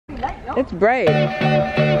It's bright.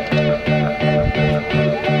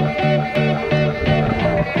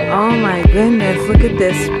 Oh my goodness, look at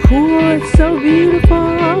this pool. It's so beautiful.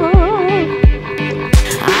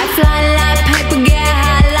 I fly like paper, get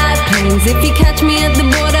high like planes. If you catch me at the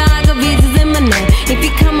border, I got visas in my name. If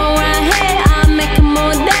you come around here, I'll make them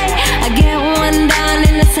all day. I get one down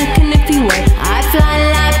in a second if you wait. I fly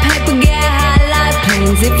like paper, get high like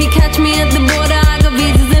planes. If you catch me at the border, I got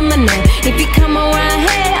visas in my name. If you come around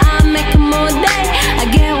here, I'll make them all day. I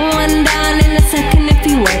get one down in a second if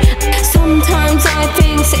you wait. Sometimes I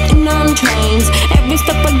think sitting on trains. Every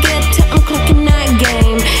step I get to, I'm clocking that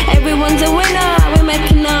game. Everyone's a winner, we're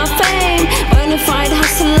making our fame. Bonafide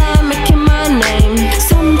hustler, making my name.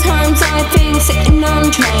 Sometimes I think sitting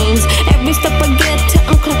on trains. Every step I get to,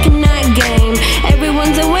 I'm clocking that game.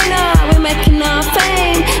 Everyone's a winner, we're making our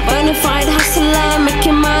fame. Bonafide hustler,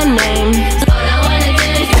 making my name. All I wanna do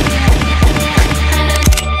is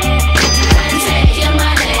take your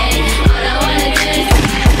money. All I wanna do is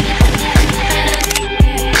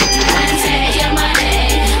take your money.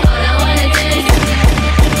 All I wanna do is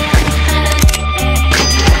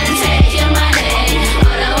take your money.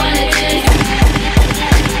 All I wanna do is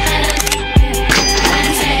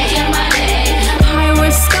take your money.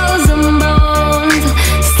 Pirate skulls and bones,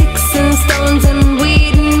 sticks and stones and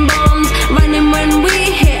weed and bombs. Running when we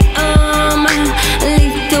hit 'em,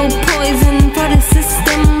 lethal poison for the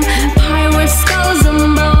system. Pirate skulls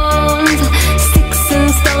and bones, sticks and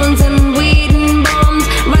stones and weed and bombs.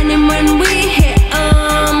 Running when we hit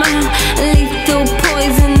 'em, lethal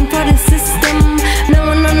poison for the system. No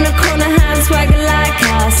one on the corner has swagger like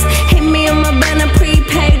us. Hit me on my banner,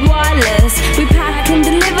 prepaid wireless. We pack and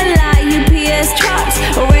deliver like UPS trucks.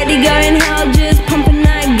 Already going hell, just pumping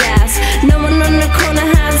that gas. No one on the corner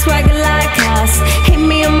has swagger like us. Hit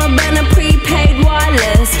me on my banner, prepaid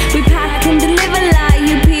wireless. We pack and deliver like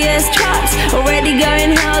UPS trucks. Already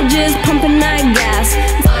going hell, just pumping that gas.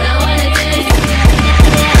 All I wanna do is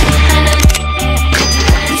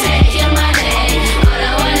take your money. All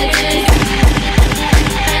I wanna do is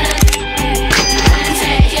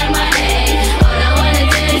take your money. All I wanna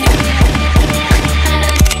do is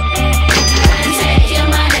take your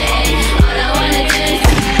money. All I wanna do is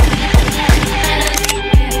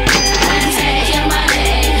take your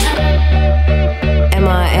money.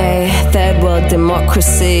 MIA, third world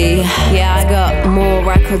democracy. Yeah, I got more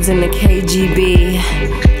records than the KGB.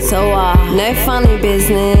 So no funny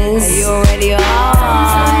business. You already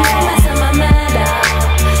are.